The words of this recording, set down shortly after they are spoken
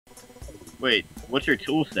Wait, what's your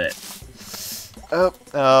tool set?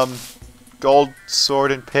 Gold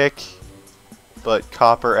sword and pick, but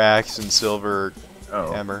copper axe and silver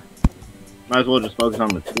hammer. Might as well just focus on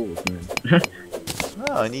the tools, man.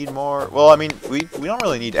 Oh, I need more. Well, I mean, we don't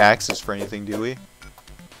really need axes for anything, do we?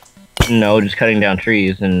 No, just cutting down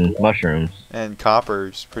trees and mushrooms. And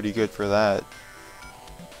copper's pretty good for that.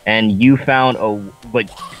 And you found but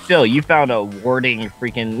still, you found a warding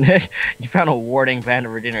freaking, you found a warding band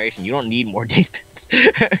of regeneration. You don't need more defense.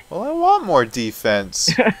 Well, I want more defense.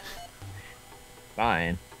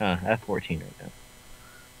 Fine. Huh, that's 14 right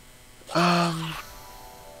now.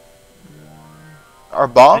 Are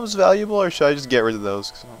bombs valuable, or should I just get rid of those?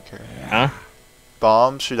 'Cause I don't care. Huh?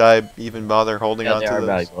 Bombs? Should I even bother holding on to those? They are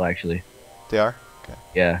valuable, actually. They are? Okay.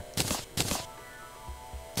 Yeah.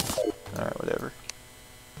 Alright, whatever.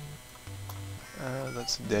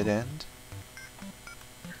 That's a dead end.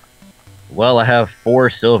 Well, I have 4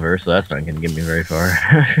 silver, so that's not going to get me very far.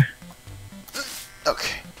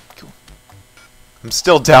 Okay, cool. I'm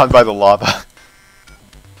still down by the lava.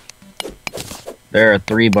 There are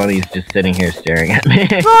 3 bunnies just sitting here staring at me.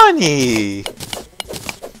 Bunny!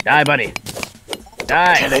 Die, buddy.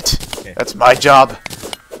 Die! Kill it! Okay. That's my job.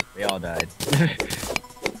 We all died.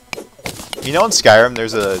 You know in Skyrim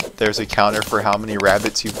there's a counter for how many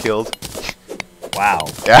rabbits you've killed? Wow.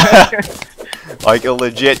 Yeah. Like a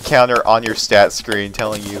legit counter on your stat screen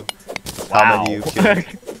telling you how many you've killed.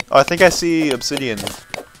 Oh, I think I see obsidian.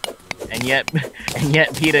 And yet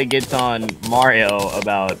PETA gets on Mario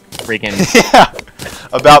about freaking Yeah.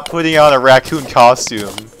 About putting on a raccoon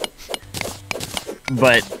costume.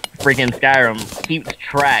 But freaking Skyrim keeps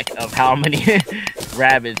track of how many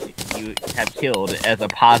rabbits you have killed as a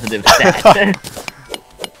positive stat.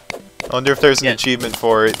 I wonder if there's an achievement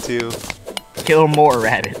for it too. Kill more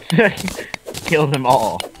rabbits. Kill them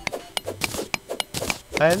all.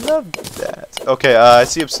 I love that. Okay, I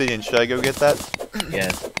see obsidian. Should I go get that?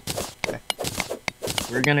 Yes. Okay.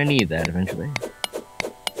 We're gonna need that eventually.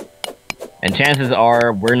 And chances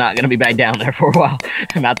are we're not gonna be back down there for a while.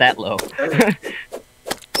 Not that low.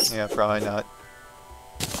 Yeah, probably not.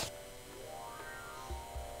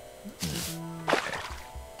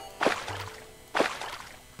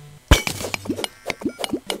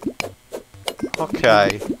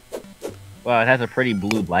 Okay. Well, it has a pretty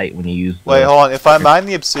blue light when you use the... Wait, hold on. If I mine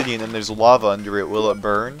the obsidian and there's lava under it, will it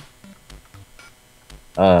burn?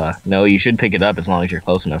 No, you should pick it up as long as you're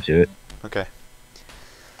close enough to it. Okay.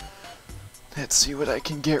 Let's see what I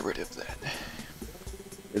can get rid of then.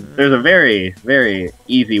 There's a very, very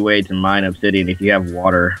easy way to mine obsidian if you have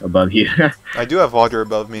water above you. I do have water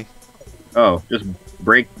above me. Oh, just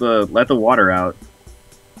let the water out.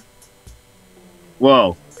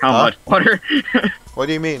 Whoa, how much water? What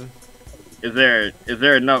do you mean? Is there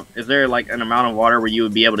like an amount of water where you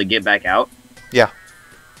would be able to get back out? Yeah.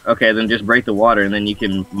 Okay, then just break the water and then you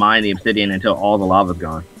can mine the obsidian until all the lava's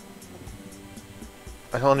gone.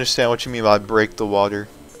 I don't understand what you mean by break the water.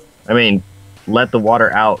 I mean, let the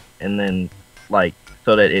water out and then, like,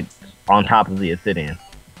 so that it's on top of the obsidian.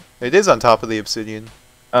 It is on top of the obsidian.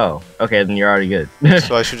 Oh, okay, then you're already good.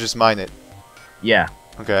 So I should just mine it. Yeah.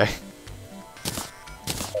 Okay.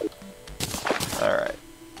 Alright.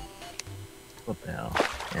 What the hell?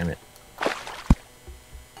 Damn it.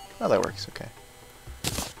 Oh, that works. Okay.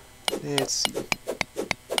 Let's see.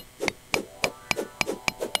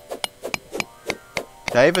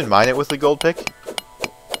 Can I even mine it with the gold pick?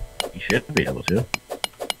 You should be able to.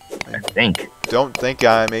 I think. Don't think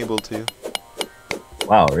I'm able to.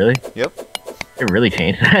 Wow, really? Yep. It really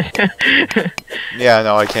changed that. Yeah,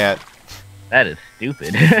 no, I can't. That is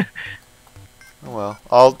stupid. Oh well.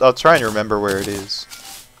 I'll try and remember where it is.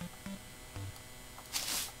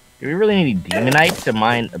 Do we really need demonite to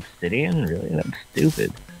mine obsidian? Really? That's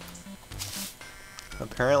stupid.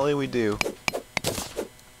 Apparently we do.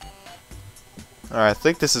 Alright, I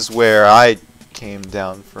think this is where I came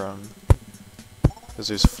down from. Because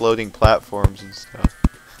there's floating platforms and stuff.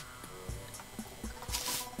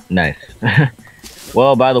 Nice.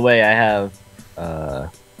 Well, by the way, I have,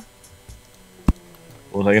 what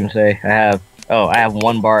was I gonna say? I have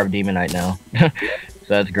 1 bar of demonite now. So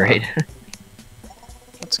that's great.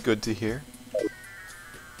 That's good to hear.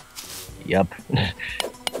 Yep.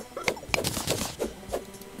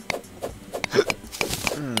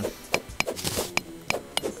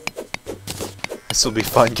 This will be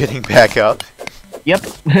fun getting back up. Yep.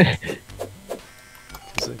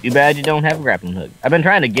 Too bad you don't have a grappling hook. I've been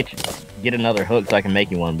trying to get another hook so I can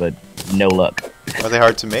make you one, but no luck. Are they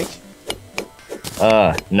hard to make?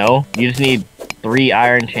 No. You just need 3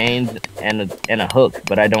 iron chains and a hook,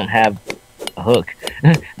 but I don't have a hook.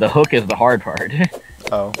 The hook is the hard part.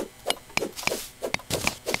 Oh.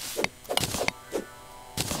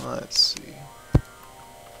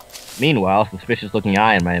 Meanwhile, suspicious looking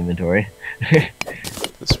eye in my inventory.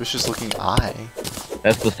 Suspicious looking eye.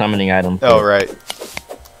 That's the summoning item. Oh, right.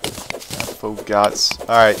 I forgot.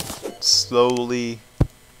 Alright. Slowly.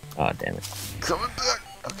 Oh, damn it. Coming back.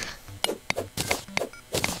 Okay.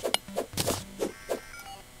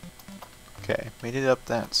 Okay, made it up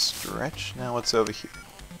that stretch. Now what's over here?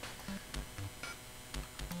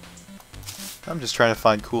 I'm just trying to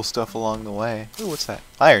find cool stuff along the way. Ooh, what's that?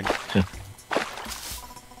 Iron.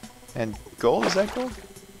 And gold? Is that gold?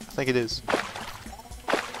 I think it is.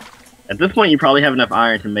 At this point, you probably have enough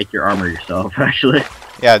iron to make your armor yourself, actually.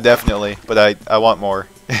 Yeah, definitely. But I want more.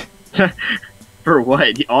 For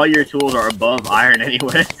what? All your tools are above iron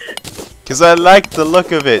anyway. Cause I like the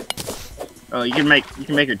look of it. Oh, you can make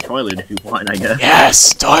your toilet if you want, I guess.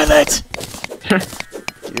 Yes, toilet.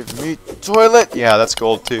 Give me toilet. Yeah, that's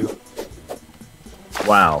gold too.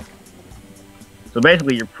 Wow. So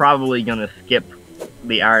basically, you're probably gonna skip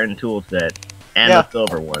the iron tool set and the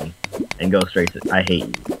silver one and go straight to. I hate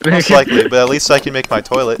you. Most likely, but at least I can make my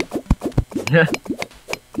toilet.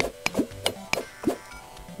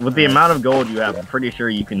 With the amount of gold you have, I'm pretty sure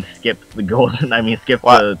you can skip the gold. I mean, skip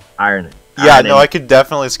the iron. Yeah, no, I could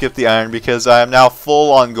definitely skip the iron because I am now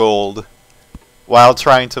full on gold while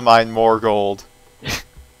trying to mine more gold.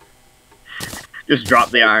 Just drop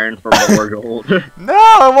the iron for more gold. No,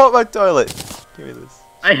 I want my toilet. Give me this.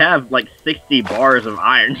 I have like 60 bars of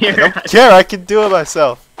iron here. I don't care, I can do it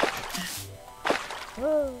myself.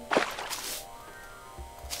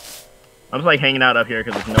 I'm just like hanging out up here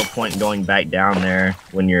because there's no point in going back down there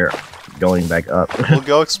when you're going back up. We'll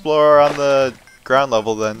go explore on the ground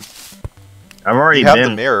level then. I've already You have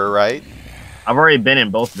the mirror, right? I've already been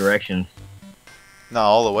in both directions. Not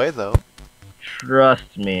all the way though.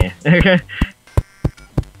 Trust me.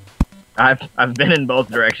 I've been in both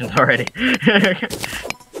directions already.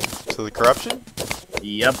 So the corruption?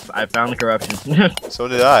 Yep, I found the corruption. So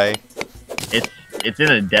did I. It's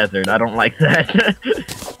in a desert. I don't like that.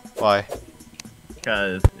 Why?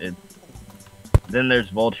 Because then there's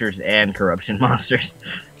vultures and corruption monsters.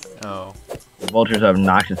 Oh. The vultures are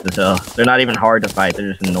obnoxious as hell. They're not even hard to fight.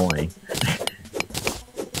 They're just annoying.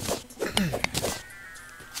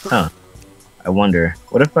 Huh. I wonder.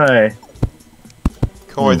 What if I...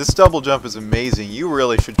 Korey, this double jump is amazing. You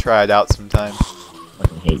really should try it out sometime. I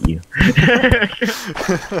fucking hate you.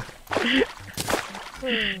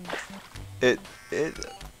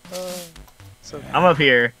 So I'm up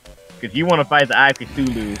here because you want to fight the Eye of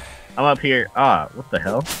Cthulhu. I'm up here. Ah, what the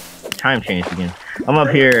hell? Time changed again. I'm up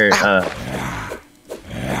here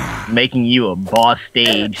making you a boss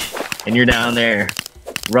stage, and you're down there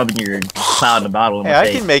rubbing your cloud in the bottle in my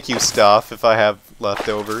face. I can make you stuff if I have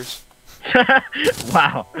leftovers.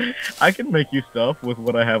 Wow, I can make you stuff with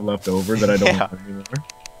what I have left over that I don't have anymore.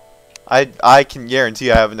 I can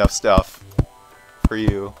guarantee I have enough stuff for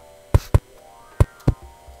you.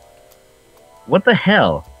 What the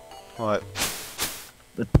hell? What?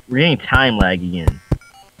 We're getting time lag again.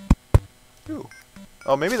 Ooh.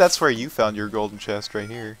 Oh, maybe that's where you found your golden chest right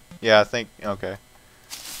here. Yeah, I think. Okay.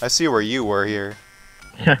 I see where you were here.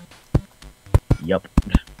 Yup.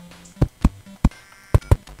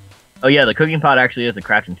 Oh yeah, the cooking pot actually is a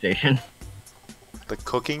crafting station. The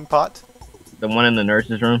cooking pot? The one in the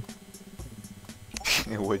nurse's room.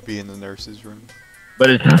 It would be in the nurse's room. But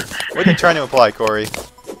it's What are you trying to imply, Korey?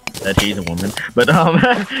 That she's a woman. But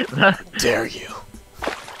Dare you?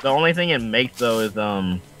 The only thing it makes though is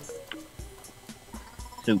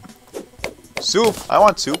soup. Soup? I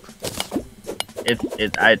want soup.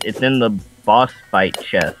 It's in the boss fight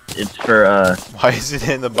chest. It's for Why is it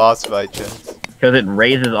in the boss fight chest? Because it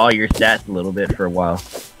raises all your stats a little bit for a while.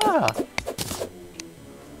 Ah.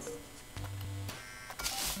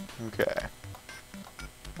 Okay.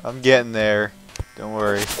 I'm getting there. Don't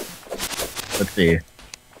worry. Let's see.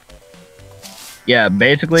 Yeah,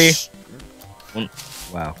 basically.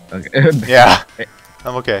 Wow. Okay. Yeah.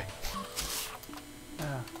 I'm okay.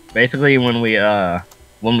 Basically, when we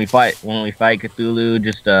fight Cthulhu,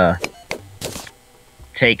 just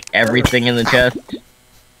take everything in the chest,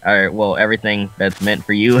 or well, everything that's meant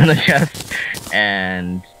for you in the chest,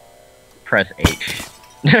 and press H.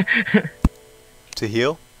 To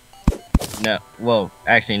heal? No, well,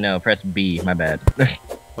 actually no, press B. My bad.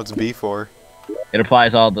 What's B for? It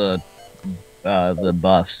applies all the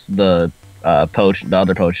buffs, the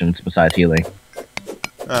other potions besides healing.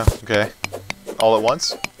 Oh, okay. All at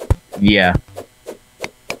once? Yeah.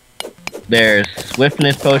 There's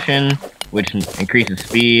Swiftness Potion, which increases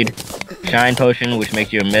speed. Shine Potion, which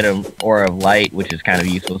makes you emit an aura of light, which is kind of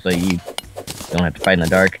useful so you don't have to fight in the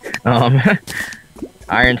dark.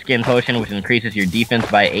 Iron Skin Potion, which increases your defense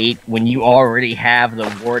by 8 when you already have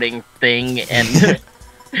the warding thing and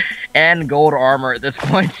and gold armor at this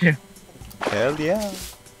point. Hell yeah.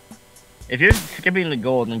 If you're skipping the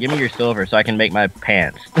gold, then give me your silver so I can make my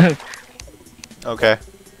pants. Okay.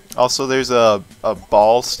 Also, there's a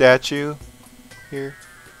ball statue here.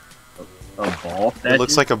 A ball statue? It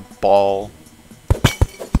looks like a ball.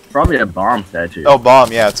 Probably a bomb statue. Oh,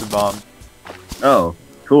 bomb. Yeah, it's a bomb. Oh,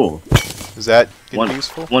 cool. Is that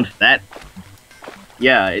useful? Once that...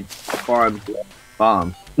 Yeah, it spawns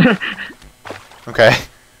bombs. Okay.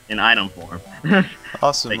 In item form.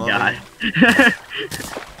 Awesome. Thank God.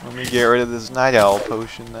 Let me get rid of this night owl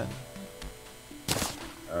potion then.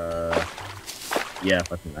 Yeah,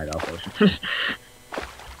 fucking night owl potion.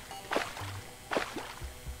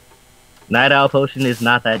 Night owl potion is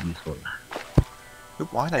not that useful.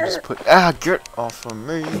 Oop, why did I just put... Ah, get off of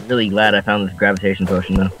me. I'm really glad I found this gravitation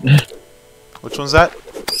potion though. Which one's that?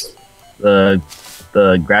 The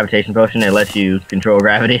gravitation potion, it lets you control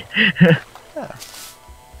gravity. Yeah.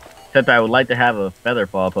 Except I would like to have a feather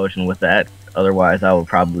fall potion with that, otherwise I will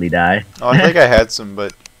probably die. Oh, I think I had some,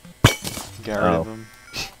 but got rid of them.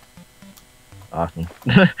 Awesome.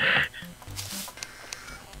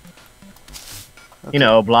 You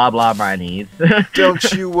know, blah blah my needs. Don't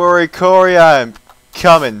you worry, Korey, I'm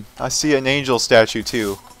coming. I see an angel statue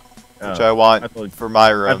too, which I want for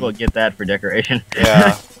my room. I will get that for decoration.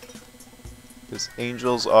 Yeah. Because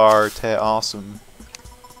angels are awesome.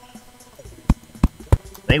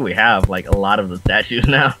 I think we have like a lot of the statues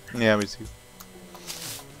now. Yeah, me too.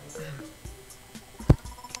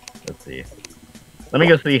 Let's see. Let me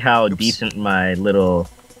go see how decent my little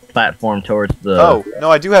platform towards the... Oh, no,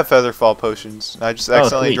 I do have featherfall potions. I just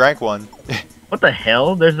accidentally drank one. What the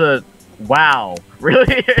hell? There's a... Wow.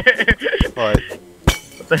 Really? What?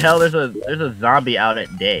 What the hell? There's a zombie out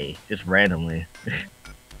at day. Just randomly.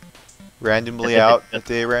 Randomly out at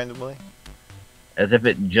day randomly? As if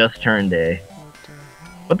it just turned day.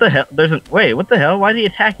 What the hell? There's a... Wait, what the hell? Why is he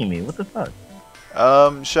attacking me? What the fuck?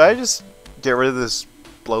 Should I just get rid of this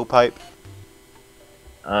blowpipe?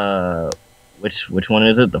 Which one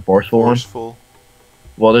is it? The forceful one? Forceful.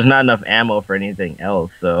 Well, there's not enough ammo for anything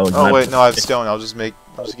else, so... Oh, wait, no, I have stone. I'll just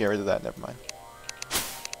get rid of that. Never mind.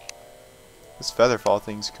 This featherfall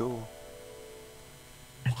thing's cool.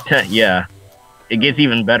 Yeah. It gets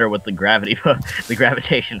even better with the the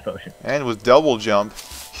gravitation potion. And with double jump.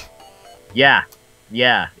 Yeah.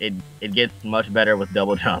 Yeah, it gets much better with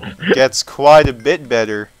double jump. Gets quite a bit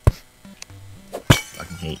better.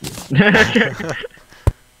 Fucking hate you.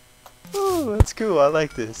 Ooh, that's cool. I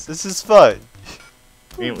like this. This is fun.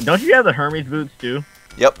 I mean, don't you have the Hermes boots too?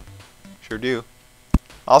 Yep. Sure do.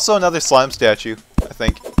 Also another slime statue, I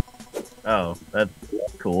think. Oh, that's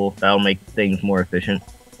cool. That'll make things more efficient.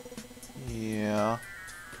 Yeah.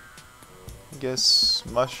 I guess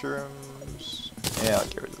mushrooms. Yeah, I'll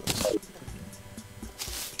get rid of those.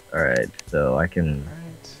 Alright, so I can...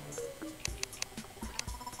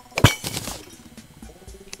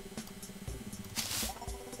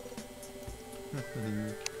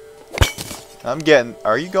 I'm getting...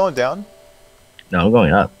 Are you going down? No, I'm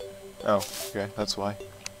going up. Oh, okay, that's why.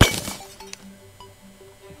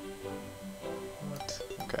 What?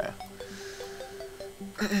 Okay.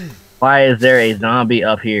 Why is there a zombie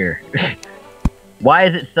up here? Why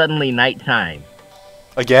is it suddenly nighttime?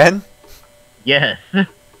 Again? Yes.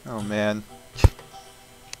 Oh, man.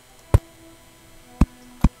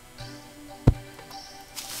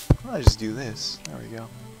 Why don't I just do this? There we go.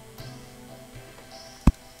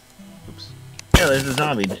 Oops. Yeah, there's a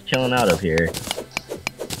zombie just chilling out up here.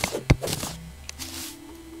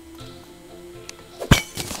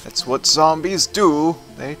 That's what zombies do.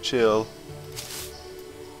 They chill.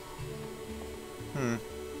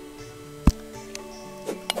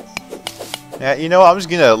 Yeah, you know, I'm just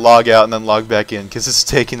gonna log out and then log back in because it's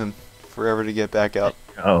taking them forever to get back out.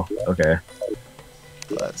 Oh, okay.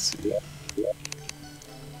 Let's see.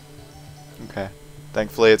 Okay.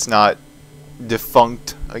 Thankfully, it's not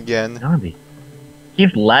defunct again. Zombie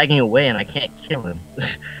keeps lagging away and I can't kill him.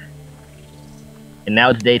 And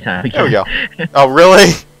now it's daytime. There we go. Oh,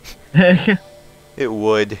 really? It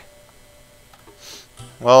would.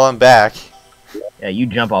 Well, I'm back. Yeah, you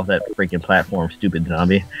jump off that freaking platform, stupid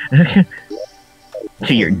zombie.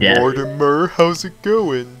 To your death. Mortimer, how's it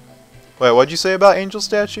going? Wait, what'd you say about Angel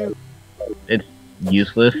Statue? It's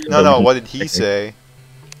useless. No, what did he say?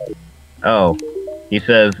 Oh, he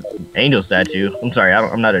says angel statue. I'm sorry,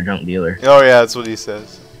 I'm not a junk dealer. Oh yeah, that's what he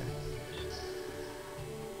says. Okay.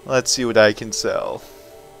 Let's see what I can sell.